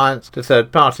 200,000 clients to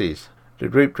third parties. The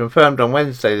group confirmed on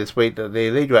Wednesday this week that the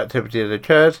illegal activity had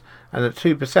occurred and that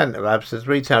 2% of ABSA's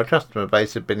retail customer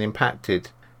base had been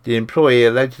impacted. The employee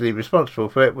allegedly responsible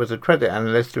for it was a credit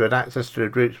analyst who had access to the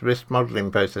group's risk modelling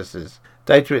processes.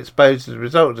 Data exposed as a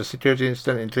result of the security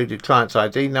incident included clients'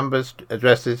 ID numbers,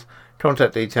 addresses,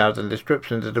 contact details and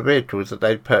descriptions of the vehicles that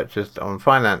they'd purchased on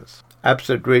finance.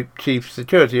 ABSA Group Chief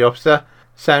Security Officer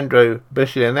Sandro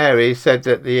Buscianeri said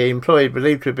that the employee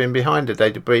believed to have been behind the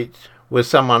data breach was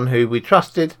someone who we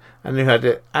trusted and who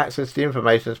had access to the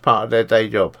information as part of their day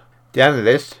job. The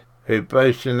analyst, who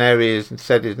Buscianeri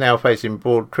said is now facing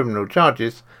broad criminal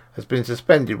charges, has been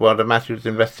suspended while the matter is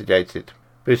investigated.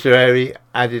 Buscianeri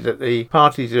added that the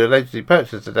parties who allegedly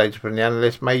purchased the data from the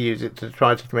analyst may use it to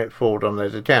try to commit fraud on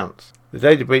those accounts. The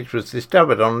data breach was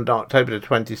discovered on October the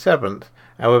 27th.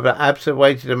 However, ABSA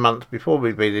waited a month before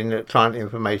revealing that client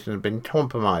information had been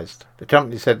compromised. The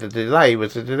company said the delay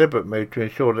was a deliberate move to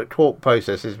ensure that court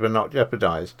processes were not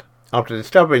jeopardised. After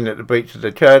discovering that the breach had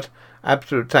occurred,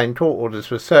 ABSA obtained court orders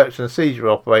for search and seizure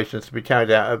operations to be carried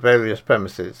out at various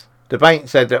premises. The bank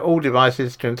said that all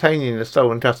devices containing the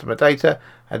stolen customer data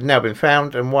had now been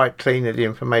found and wiped clean of the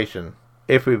information.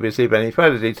 If we receive any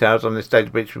further details on this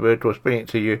data breach, we will of course bring it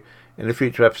to you in a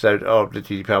future episode of the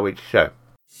GDPR Weekly Show.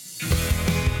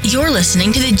 You're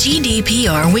listening to the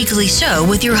GDPR Weekly Show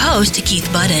with your host, Keith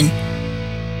Budden.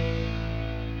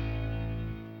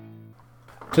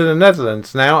 To the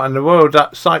Netherlands now, and the Royal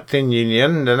Dutch Cycling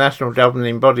Union, the national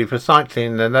governing body for cycling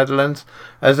in the Netherlands,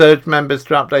 has urged members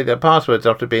to update their passwords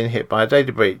after being hit by a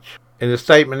data breach. In a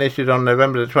statement issued on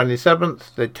November the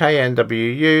 27th, the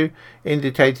KNWU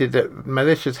indicated that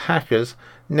malicious hackers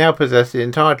now possess the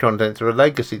entire contents of a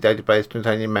legacy database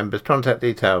containing members' contact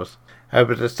details.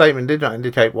 However, the statement did not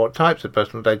indicate what types of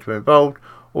personal data were involved,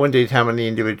 or indeed how many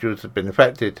individuals had been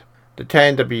affected. The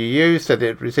KNWU said it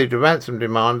had received a ransom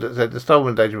demand that said the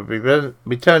stolen data would be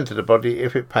returned to the body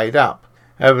if it paid up.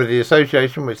 However, the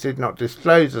association, which did not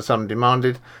disclose the sum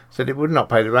demanded, said it would not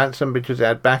pay the ransom because it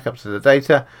had backups of the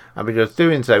data, and because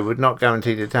doing so would not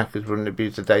guarantee the attackers wouldn't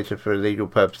abuse the data for illegal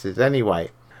purposes anyway.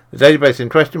 The database in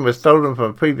question was stolen from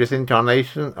a previous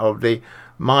incarnation of the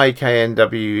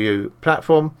MyKNWU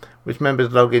platform, which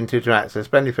members log into to access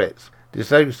benefits.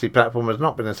 This legacy platform has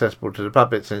not been accessible to the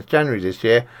public since January this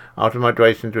year after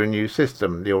migration to a new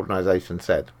system, the organisation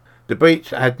said. The breach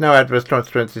had no adverse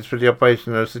consequences for the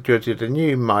operational security of the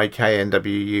new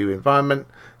MyKNWU environment,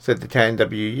 said the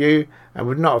KNWU, and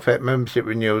would not affect membership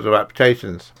renewals or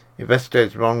applications.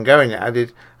 Investigations were ongoing, it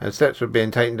added, and steps were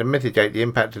being taken to mitigate the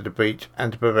impact of the breach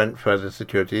and to prevent further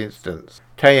security incidents.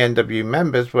 KNW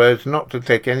members were urged not to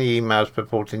click any emails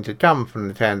purporting to come from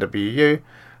the KNWU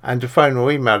and to phone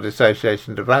or email the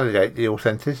association to validate the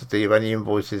authenticity of any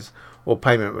invoices or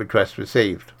payment requests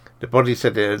received. The body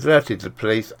said it alerted the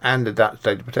police and the Dutch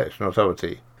Data Protection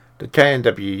Authority. The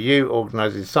KNWU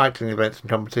organises cycling events and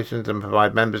competitions and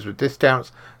provide members with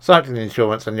discounts, cycling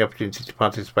insurance and the opportunity to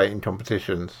participate in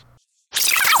competitions.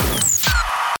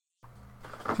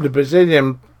 The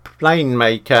Brazilian plane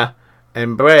maker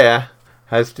Embraer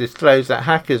has disclosed that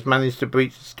hackers managed to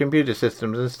breach its computer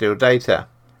systems and steal data.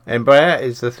 Embraer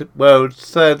is the world's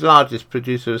third largest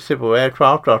producer of civil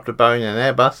aircraft after Boeing and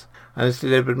Airbus, and has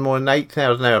delivered more than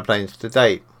 8,000 aeroplanes to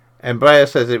date. Embraer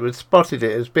says it was spotted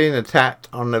it as being attacked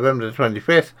on November the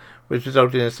 25th, which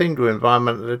resulted in a single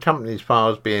environment of the company's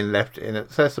files being left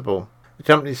inaccessible. The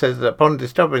company says that upon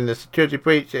discovering the security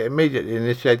breach, it immediately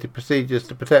initiated procedures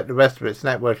to protect the rest of its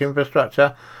network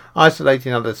infrastructure,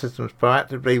 isolating other systems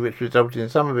proactively, which resulted in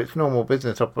some of its normal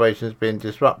business operations being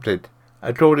disrupted.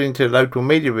 According to local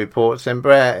media reports,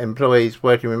 Embraer employees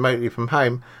working remotely from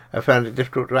home have found it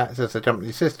difficult to access the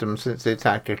company's systems since the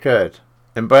attack occurred.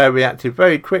 Embraer reacted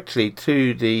very quickly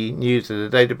to the news of the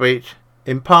data breach,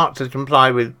 in part to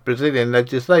comply with Brazilian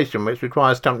legislation which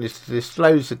requires companies to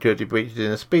disclose security breaches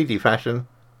in a speedy fashion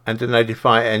and to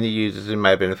notify any users who may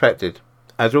have been affected.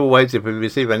 As always, if we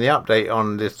receive any update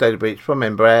on this data breach from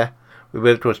Embraer, we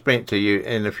will of course bring it to you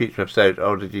in a future episode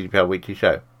of the GDPR Weekly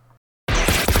Show.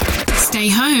 Stay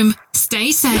home,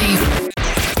 stay safe.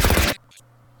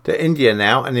 To India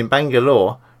now, and in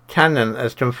Bangalore, Canon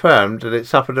has confirmed that it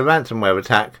suffered a ransomware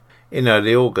attack in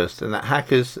early August and that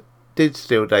hackers did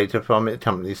steal data from its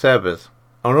company servers.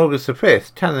 On August the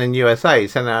 5th, Canon USA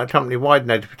sent out a company-wide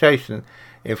notification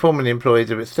informing employees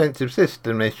of extensive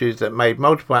system issues that made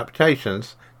multiple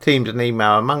applications, Teams and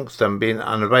email amongst them, being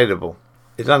unavailable.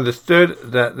 It's understood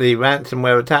that the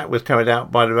ransomware attack was carried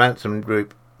out by the ransom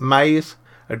group Maze,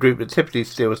 a group that typically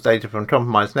steals data from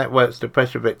compromised networks to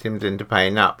pressure victims into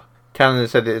paying up. Canon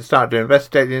said it had started to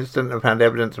investigate the incident and found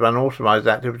evidence of unauthorized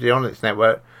activity on its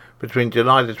network between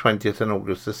July the 20th and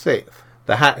August the 6th.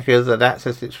 The hackers had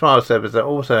accessed its file servers that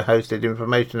also hosted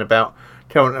information about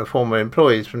current and former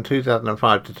employees from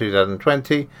 2005 to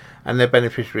 2020 and their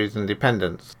beneficiaries and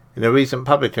dependents. In a recent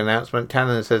public announcement,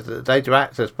 Canon says that the data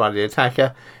accessed by the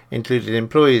attacker included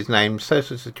employees' names,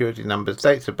 social security numbers,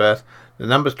 dates of birth, the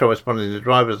numbers corresponding to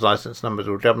driver's license numbers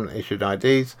or government-issued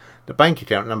IDs, the bank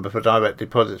account number for direct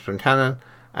deposits from Canon,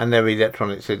 and their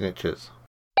electronic signatures.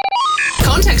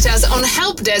 Contact us on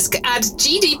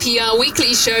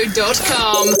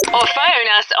helpdesk@gdprweeklyshow.com or phone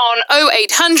us on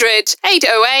 0800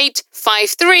 808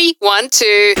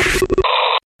 5312.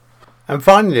 And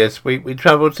finally this week we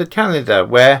travelled to Canada,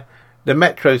 where the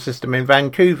metro system in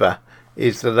Vancouver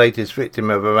is the latest victim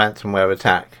of a ransomware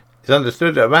attack. It's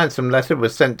understood that a ransom letter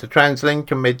was sent to TransLink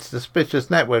amid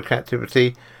suspicious network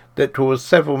activity that caused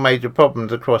several major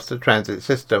problems across the transit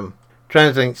system.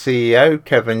 TransLink CEO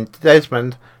Kevin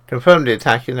Desmond confirmed the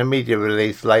attack in a media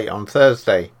release late on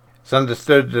Thursday. It's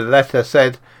understood the letter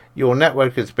said, "Your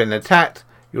network has been attacked,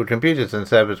 your computers and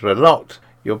servers were locked,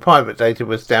 your private data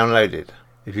was downloaded.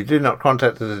 If you do not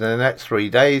contact us in the next 3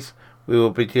 days, we will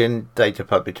begin data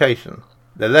publication."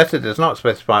 The letter does not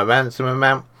specify a ransom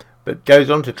amount, but goes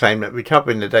on to claim that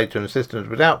recovering the data and systems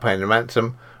without paying a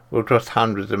ransom will cost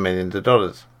hundreds of millions of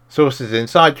dollars. Sources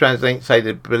inside TransLink say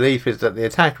the belief is that the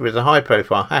attacker is a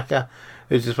high-profile hacker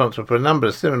who's responsible for a number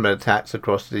of similar attacks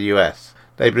across the US.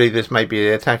 They believe this may be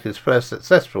the attacker's first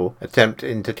successful attempt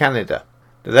into Canada.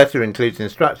 The letter includes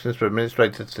instructions for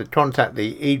administrators to contact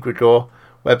the Egregore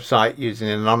website using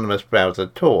an anonymous browser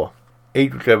Tor.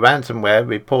 Egregore ransomware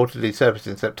reportedly surfaced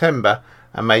in September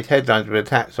and made headlines with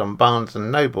attacks on Barnes &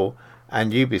 Noble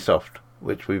and Ubisoft,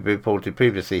 which we've reported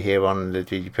previously here on the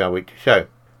GDPR Weekly Show.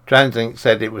 TransLink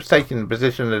said it was taking the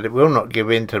position that it will not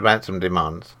give in to ransom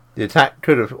demands. The attack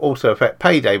could also affect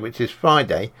payday, which is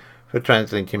Friday, for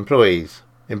TransLink employees.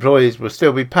 Employees will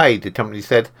still be paid, the company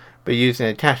said, but using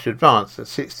a cash advance at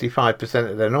 65%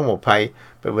 of their normal pay,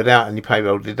 but without any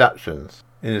payroll deductions.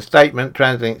 In a statement,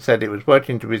 TransLink said it was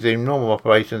working to resume normal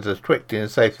operations as quickly and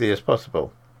safely as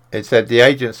possible. It said the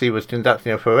agency was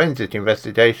conducting a forensic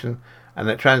investigation and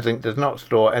that TransLink does not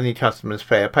store any customers'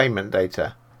 fare payment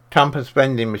data. Compass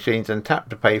vending machines and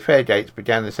tap-to-pay fare gates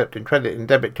began accepting credit and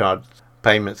debit card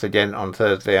payments again on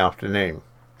Thursday afternoon.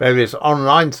 Various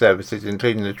online services,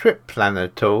 including the Trip Planner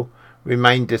tool,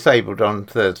 remained disabled on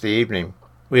Thursday evening.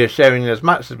 "We are sharing as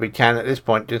much as we can at this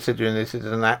point, considering this is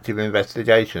an active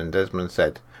investigation," Desmond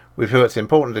said. "We feel it's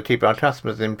important to keep our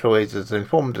customers and employees as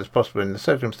informed as possible in the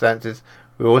circumstances.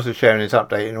 We're also sharing this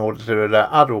update in order to alert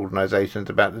other organisations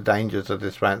about the dangers of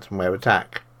this ransomware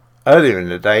attack." Earlier in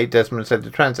the day, Desmond said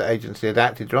the transit agency had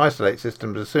acted to isolate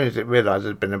systems as soon as it realised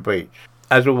there had been a breach.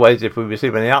 As always, if we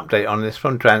receive any update on this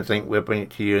from TransLink, we'll bring it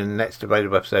to you in the next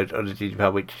available episode of the GDPR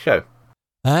Weekly Show.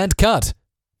 And cut.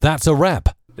 That's a wrap.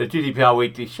 The GDPR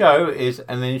Weekly Show is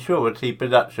an Insurity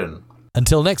production.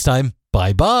 Until next time,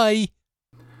 bye-bye.